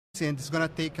it, and it's going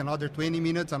to take another 20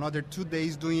 minutes, another 2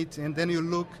 days doing it, and then you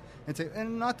look and say,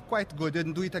 not quite good,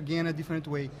 and do it again a different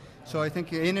way. So I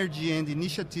think energy and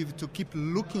initiative to keep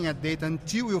looking at data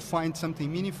until you find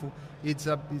something meaningful, it's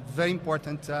a very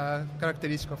important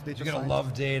characteristic of data science. You're going to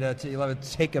love data, you love it,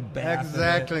 take a bath.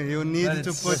 Exactly, you need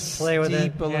to put play with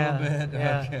deep it a little bit.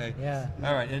 Yeah. Okay. Yeah.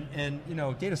 All right,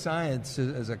 and data science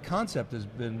as a concept has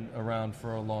been around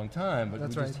for a long time, but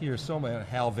That's we right. just hear so many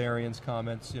Hal Varian's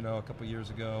comments, a couple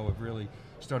years ago have really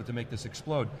started to make this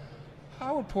explode.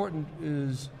 How important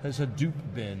has Hadoop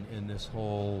been in this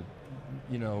whole,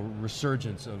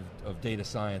 resurgence of data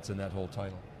science and that whole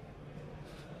title?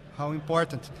 How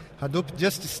important. Hadoop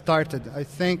just started. I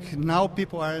think now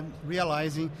people are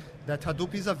realizing that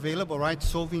Hadoop is available, right,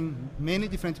 solving many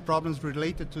different problems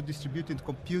related to distributed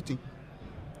computing,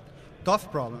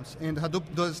 tough problems, and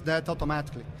Hadoop does that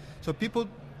automatically. So people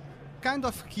kind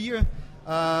of hear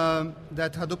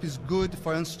that Hadoop is good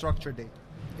for unstructured data,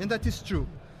 and that is true.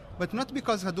 But not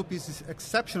because Hadoop is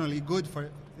exceptionally good for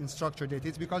unstructured data,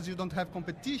 it's because you don't have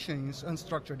competition in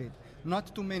unstructured data.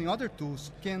 Not too many other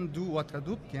tools can do what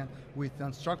Hadoop can with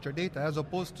unstructured data, as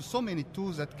opposed to so many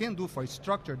tools that can do for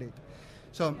structured data.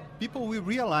 So people will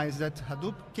realize that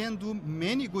Hadoop can do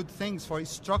many good things for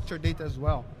structured data as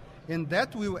well. And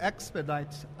that will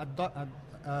expedite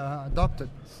adoption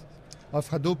of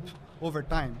Hadoop over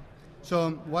time.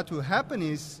 So what will happen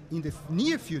is, in the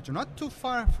near future, not too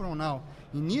far from now,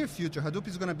 in near future, Hadoop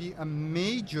is going to be a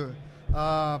major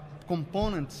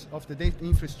component of the data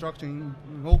infrastructure in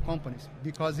all companies,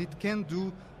 because it can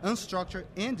do unstructured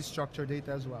and structured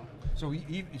data as well. So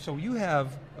you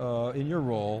have, in your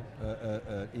role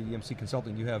at EMC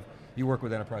Consulting, you work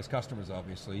with enterprise customers,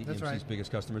 obviously. That's EMC's right.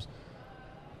 biggest customers.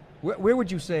 Where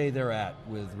would you say they're at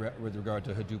with regard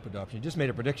to Hadoop adoption? You just made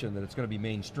a prediction that it's going to be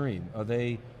mainstream. Are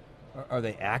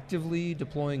they actively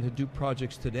deploying Hadoop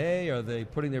projects today? Are they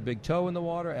putting their big toe in the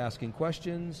water, asking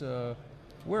questions?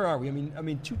 Where are we? I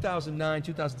mean, 2009,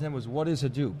 2010 was what is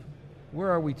Hadoop?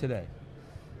 Where are we today?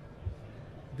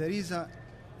 There is a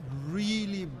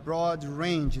really broad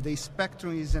range. The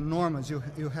spectrum is enormous.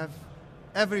 You have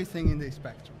everything in the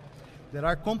spectrum. There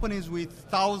are companies with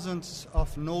thousands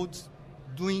of nodes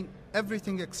doing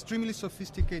everything extremely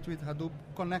sophisticated with Hadoop,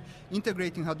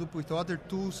 integrating Hadoop with other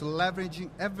tools, leveraging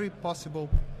every possible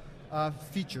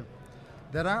feature.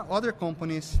 There are other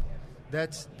companies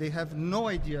that they have no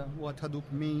idea what Hadoop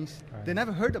means. Right. They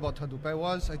never heard about Hadoop.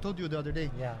 I told you the other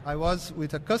day, I was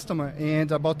with a customer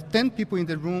and about 10 people in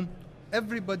the room,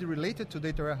 everybody related to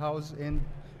data warehouse and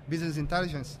business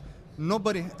intelligence.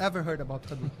 Nobody ever heard about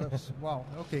Hadoop. Wow,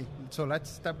 okay, so let's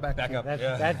step back. Back up,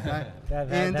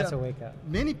 that's a wake up.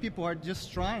 Many people are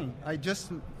just trying. I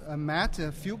just met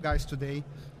a few guys today.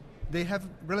 They have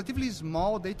relatively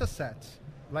small data sets,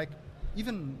 like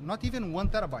not even 1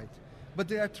 terabyte, but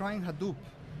they are trying Hadoop.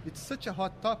 It's such a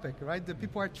hot topic, right? The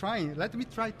people are trying. Let me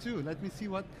try too. Let me see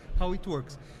how it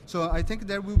works. So I think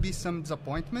there will be some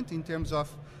disappointment in terms of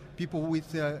people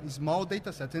with small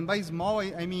data sets. And by small,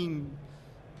 I mean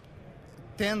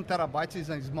 10 terabytes is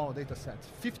a small data set.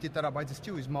 50 terabytes is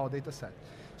still a small data set.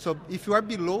 So if you are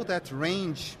below that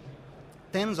range,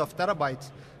 tens of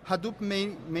terabytes, Hadoop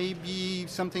may be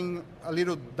something a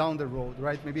little down the road,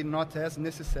 right? Maybe not as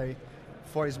necessary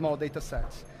for small data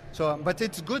sets. So, but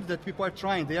it's good that people are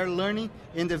trying. They are learning,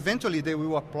 and eventually they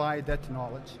will apply that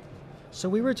knowledge. So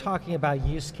we were talking about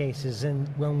use cases, and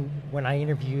when I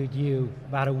interviewed you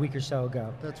about a week or so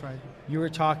ago. That's right. You were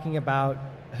talking about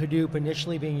Hadoop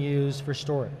initially being used for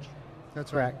storage.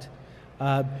 That's correct.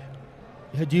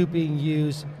 Hadoop being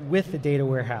used with the data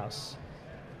warehouse.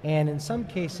 And in some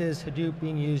cases, Hadoop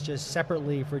being used just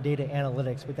separately for data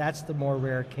analytics, but that's the more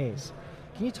rare case.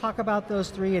 Can you talk about those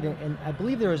three? And I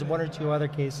believe there was 1 or 2 other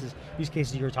use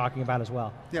cases you were talking about as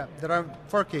well. Yeah, there are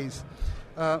 4 cases.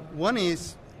 One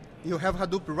is you have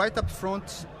Hadoop right up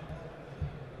front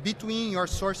between your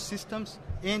source systems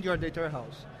and your data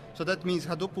warehouse. So that means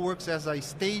Hadoop works as a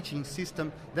staging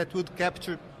system that would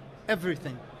capture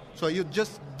everything. So you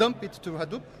just dump it to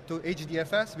Hadoop, to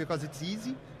HDFS, because it's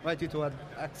easy, right? It will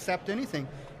accept anything.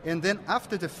 And then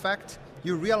after the fact,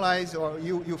 you realize or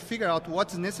you figure out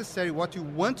what's necessary, what you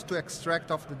want to extract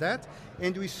of that,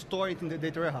 and you store it in the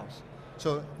data warehouse.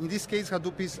 So in this case,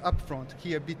 Hadoop is upfront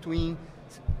here between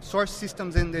source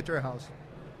systems and data warehouse.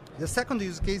 The second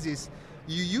use case is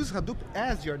you use Hadoop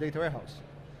as your data warehouse,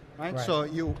 right? So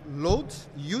you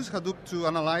use Hadoop to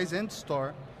analyze and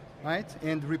store, right,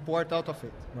 and report out of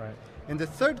it. Right. And the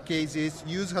third case is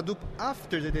use Hadoop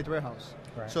after the data warehouse.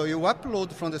 Right. So you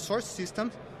upload from the source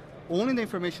system only the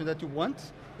information that you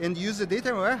want, and use the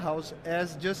data warehouse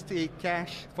as just a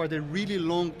cache for the really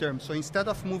long term. So instead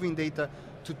of moving data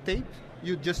to tape,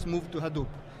 you just move to Hadoop.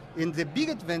 And the big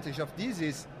advantage of this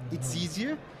is it's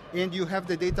easier, and you have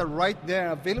the data right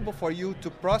there available for you to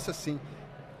processing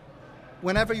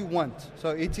whenever you want. So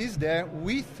it is there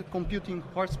with computing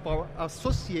horsepower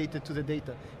associated to the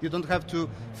data. You don't have to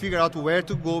figure out where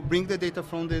to go, bring the data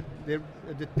from the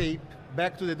tape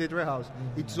back to the data warehouse.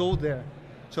 It's all there.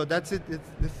 So that's it. It's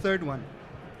the third one.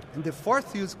 And the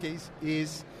fourth use case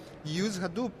is use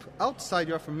Hadoop outside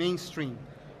of mainstream.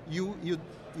 You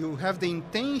have the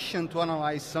intention to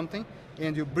analyze something,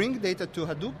 and you bring data to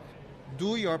Hadoop,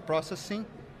 do your processing,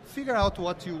 figure out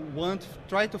what you want,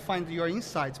 try to find your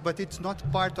insights, but it's not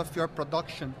part of your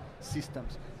production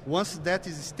systems. Once that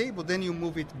is stable, then you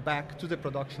move it back to the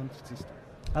production system.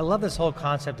 I love this whole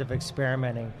concept of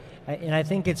experimenting, and I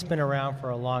think it's been around for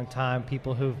a long time,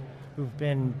 people who've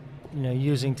been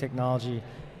using technology,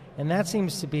 and that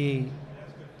seems to be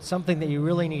something that you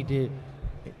really need to,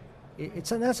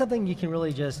 it's not something you can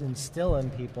really just instill in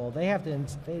people. They have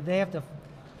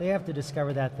to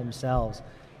discover that themselves.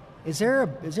 Is there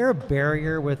a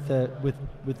barrier with the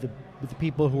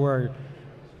people who are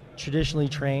traditionally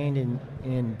trained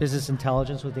in business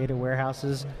intelligence with data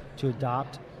warehouses to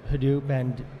adopt Hadoop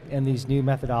and these new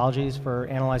methodologies for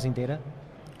analyzing data?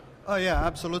 Oh yeah,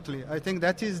 absolutely. I think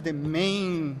that is the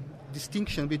main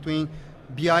distinction between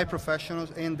BI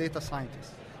professionals and data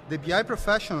scientists. The BI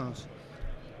professionals,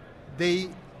 they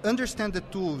understand the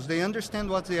tools, they understand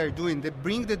what they are doing, they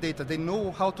bring the data, they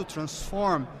know how to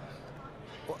transform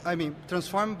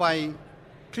by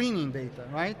cleaning data,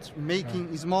 right?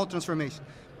 Making small transformations.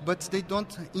 But they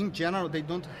don't, in general, they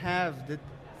don't have the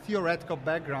theoretical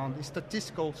background, the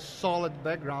statistical solid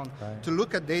background to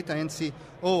look at data and see,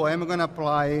 I'm going to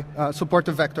apply support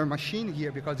a vector machine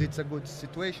here because it's a good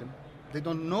situation. They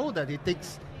don't know that it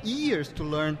takes years to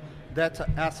learn that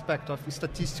aspect of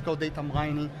statistical data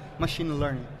mining, machine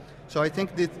learning. So I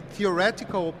think the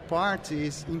theoretical part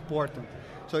is important.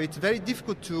 So it's very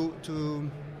difficult to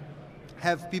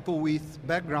have people with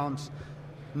backgrounds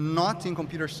not in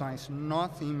computer science,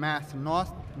 not in math,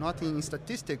 not in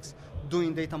statistics,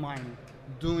 doing data mining,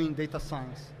 doing data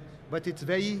science. But it's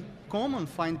very common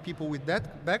to find people with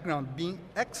that background being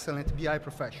excellent BI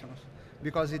professionals,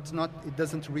 because it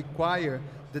doesn't require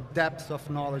the depth of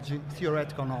knowledge,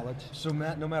 theoretical knowledge. So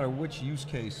Matt, no matter which use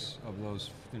case of those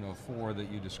 4 that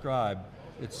you described,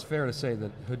 it's fair to say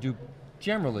that Hadoop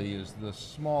generally is the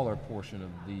smaller portion of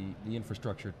the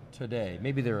infrastructure today.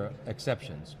 Maybe there are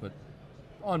exceptions, but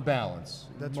on balance,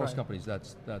 most companies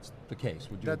that's the case.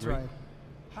 Would you agree? That's right.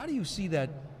 How do you see that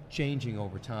changing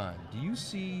over time? Do you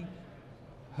see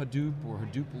Hadoop or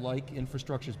Hadoop-like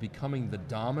infrastructures becoming the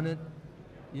dominant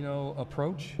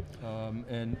approach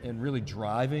and really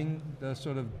driving the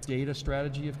sort of data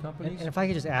strategy of companies? And if I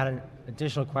could just add an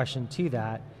additional question to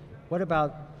that, what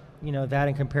about that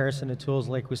in comparison to tools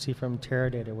like we see from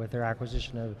Teradata with their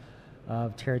acquisition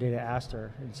of Teradata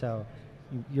Aster? And so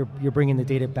you're bringing the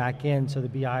data back in so the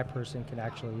BI person can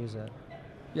actually use it.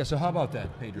 Yeah, so how about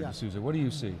that, Pedro DeSouza? What do you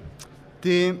see?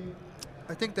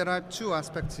 I think there are 2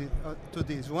 aspects to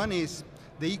this. One is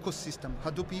the ecosystem,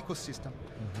 Hadoop ecosystem.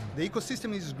 The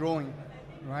ecosystem is growing,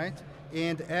 right?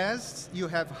 And as you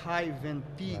have Hive and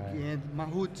Pig and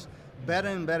Mahout better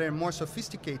and better and more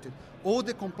sophisticated, all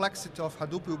the complexity of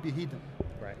Hadoop will be hidden,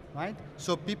 right?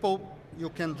 So you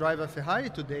can drive a Ferrari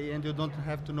today and you don't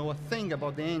have to know a thing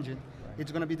about the engine. It's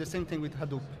going to be the same thing with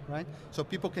Hadoop, right? So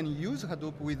people can use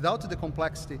Hadoop without the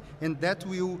complexity, and that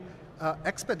will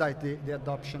expedite the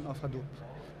adoption of Hadoop,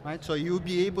 right? So you'll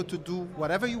be able to do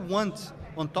whatever you want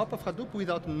on top of Hadoop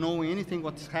without knowing anything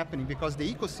what's happening, because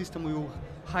the ecosystem will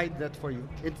hide that for you.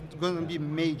 It's going to be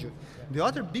major. The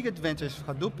other big advantage of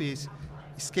Hadoop is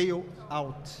scale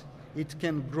out. It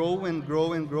can grow and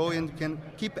grow and grow and can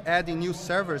keep adding new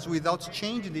servers without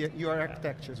changing your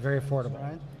architecture. It's very affordable.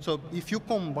 Right? So if you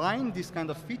combine these kind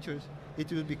of features, it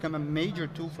will become a major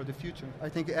tool for the future. I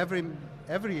think every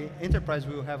enterprise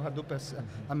will have Hadoop as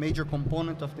a major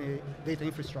component of the data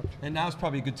infrastructure. And now's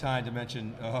probably a good time to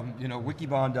mention,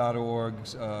 wikibon.org,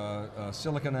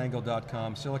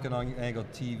 siliconangle.com, SiliconAngle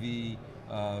TV,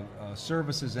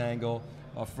 Services Angle.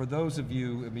 For those of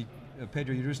you,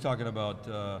 Pedro, you're just talking about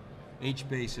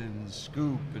HBase and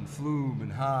Scoop and Flume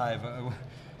and Hive.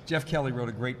 Jeff Kelly wrote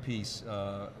a great piece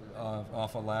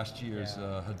off of last year's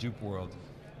Hadoop World.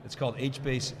 It's called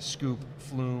HBase, Scoop,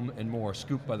 Flume, and more.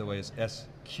 Scoop, by the way, is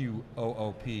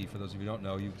S-Q-O-O-P. For those of you who don't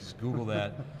know, you just Google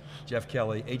that. Jeff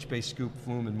Kelly, HBase, Scoop,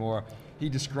 Flume, and more. He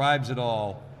describes it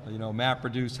all.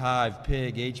 MapReduce, Hive,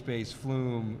 Pig, HBase,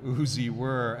 Flume, Uzi,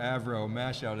 Whir, Avro,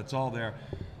 Mashout. It's all there.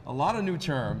 a lot of new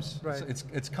terms. Right. So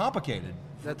it's complicated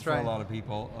for right. a lot of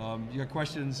people. Your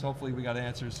questions, hopefully we got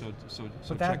answers, so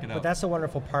check it out. But that's the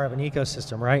wonderful part of an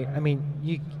ecosystem, right? I mean,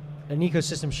 an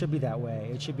ecosystem should be that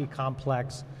way. It should be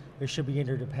complex. There should be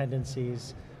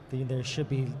interdependencies. There should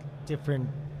be different,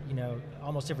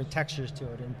 almost different textures to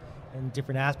it and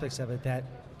different aspects of it that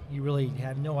you really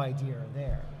have no idea are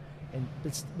there. And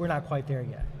we're not quite there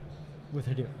yet with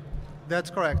Hadoop. That's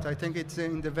correct. I think it's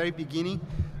in the very beginning.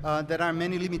 There are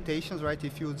many limitations, right?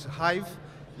 If you use Hive,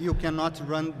 you cannot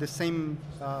run the same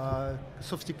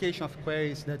sophistication of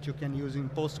queries that you can use in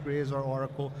Postgres or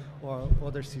Oracle or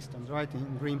other systems, right? In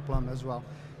Greenplum as well.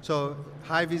 So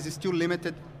Hive is still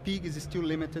limited. Pig is still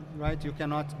limited, right? You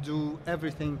cannot do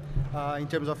everything in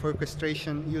terms of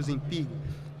orchestration using Pig.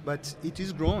 But it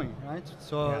is growing, right?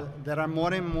 So there are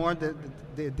more and more,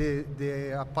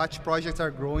 the Apache projects are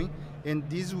growing, and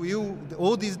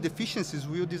all these deficiencies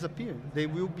will disappear. They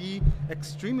will be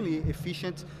extremely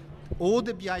efficient. All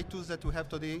the BI tools that we have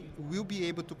today will be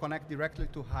able to connect directly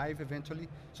to Hive eventually,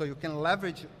 so you can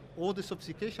leverage all the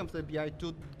sophistication of the BI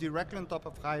tool directly on top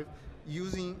of Hive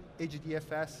using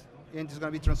HDFS, and it's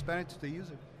going to be transparent to the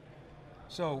user.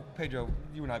 So, Pedro,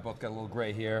 you and I both got a little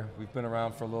gray here. We've been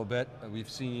around for a little bit. We've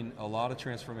seen a lot of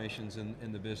transformations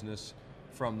in the business,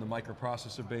 from the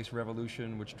microprocessor-based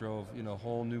revolution, which drove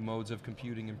whole new modes of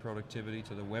computing and productivity,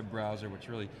 to the web browser, which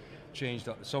really changed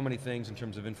so many things in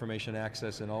terms of information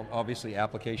access and obviously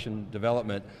application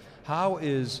development. How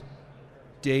is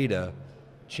data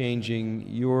changing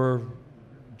your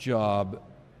job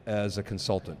as a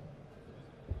consultant?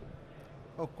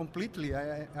 Oh, completely.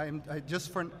 I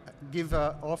just give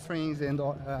offerings, and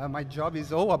my job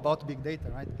is all about big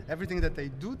data, right? Everything that I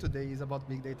do today is about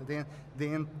big data.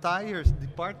 The entire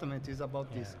department is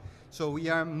about this. So we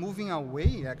are moving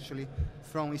away, actually,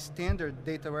 from standard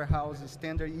data warehouse,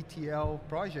 standard ETL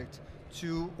project,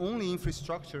 to only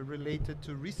infrastructure related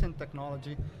to recent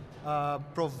technology,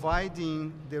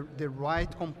 providing the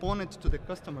right components to the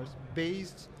customers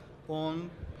based on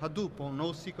Hadoop, on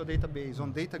NoSQL database,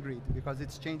 on data grid, because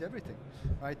it's changed everything,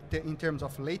 right? In terms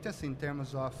of latency, in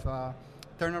terms of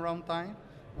turnaround time,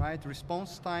 right?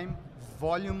 Response time,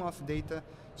 volume of data.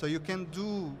 So you can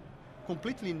do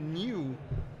completely new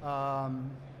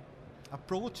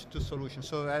approach to solutions.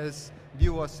 So as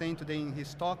Bill was saying today in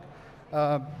his talk,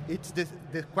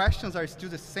 the questions are still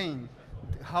the same.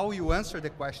 How you answer the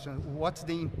question, what's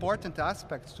the important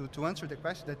aspects to answer the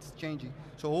question, that's changing.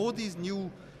 So all these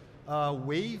new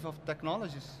wave of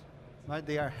technologies, right?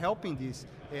 They are helping this,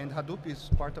 and Hadoop is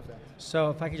part of that.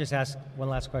 So if I could just ask one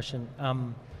last question.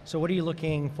 So what are you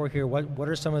looking for here? What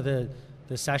are some of the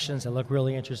sessions that look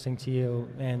really interesting to you,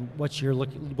 and what you're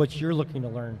looking to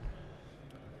learn?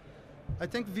 I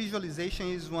think visualization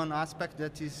is one aspect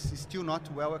that is still not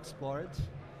well explored.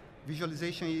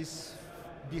 Visualization is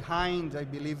behind, I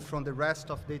believe, from the rest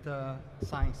of data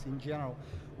science in general.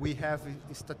 We have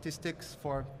statistics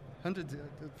for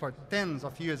tens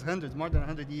of years, more than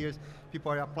 100 years.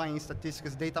 People are applying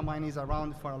statistics. Data mining is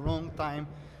around for a long time.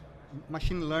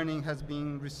 Machine learning has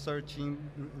been research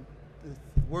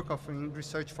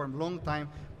for a long time.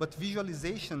 But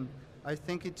visualization, I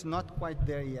think it's not quite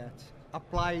there yet.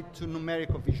 Applied to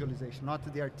numerical visualization, not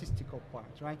the artistical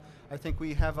part, right? I think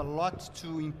we have a lot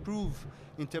to improve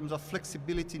in terms of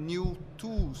flexibility, new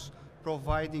tools,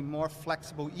 providing more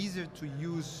flexible, easier to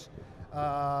use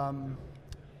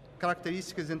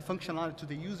characteristics and functionality to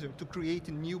the user to create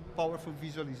a new powerful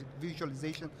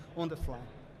visualization on the fly.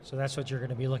 So that's what you're going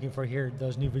to be looking for here,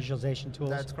 those new visualization tools?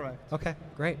 That's correct. Okay,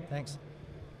 great, thanks.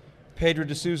 Pedro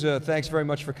DeSouza, thanks very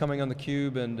much for coming on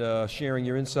theCUBE and sharing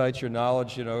your insights, your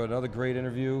knowledge. Another great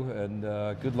interview, and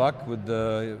good luck with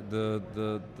the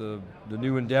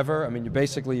new endeavor. I mean,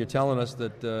 you're telling us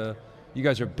that you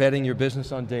guys are betting your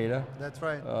business on data. That's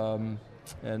right.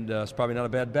 And it's probably not a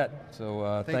bad bet.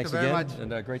 So thanks again,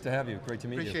 and great to have you. Great to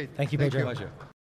meet you. Appreciate it. Thank you, Pedro. Pleasure.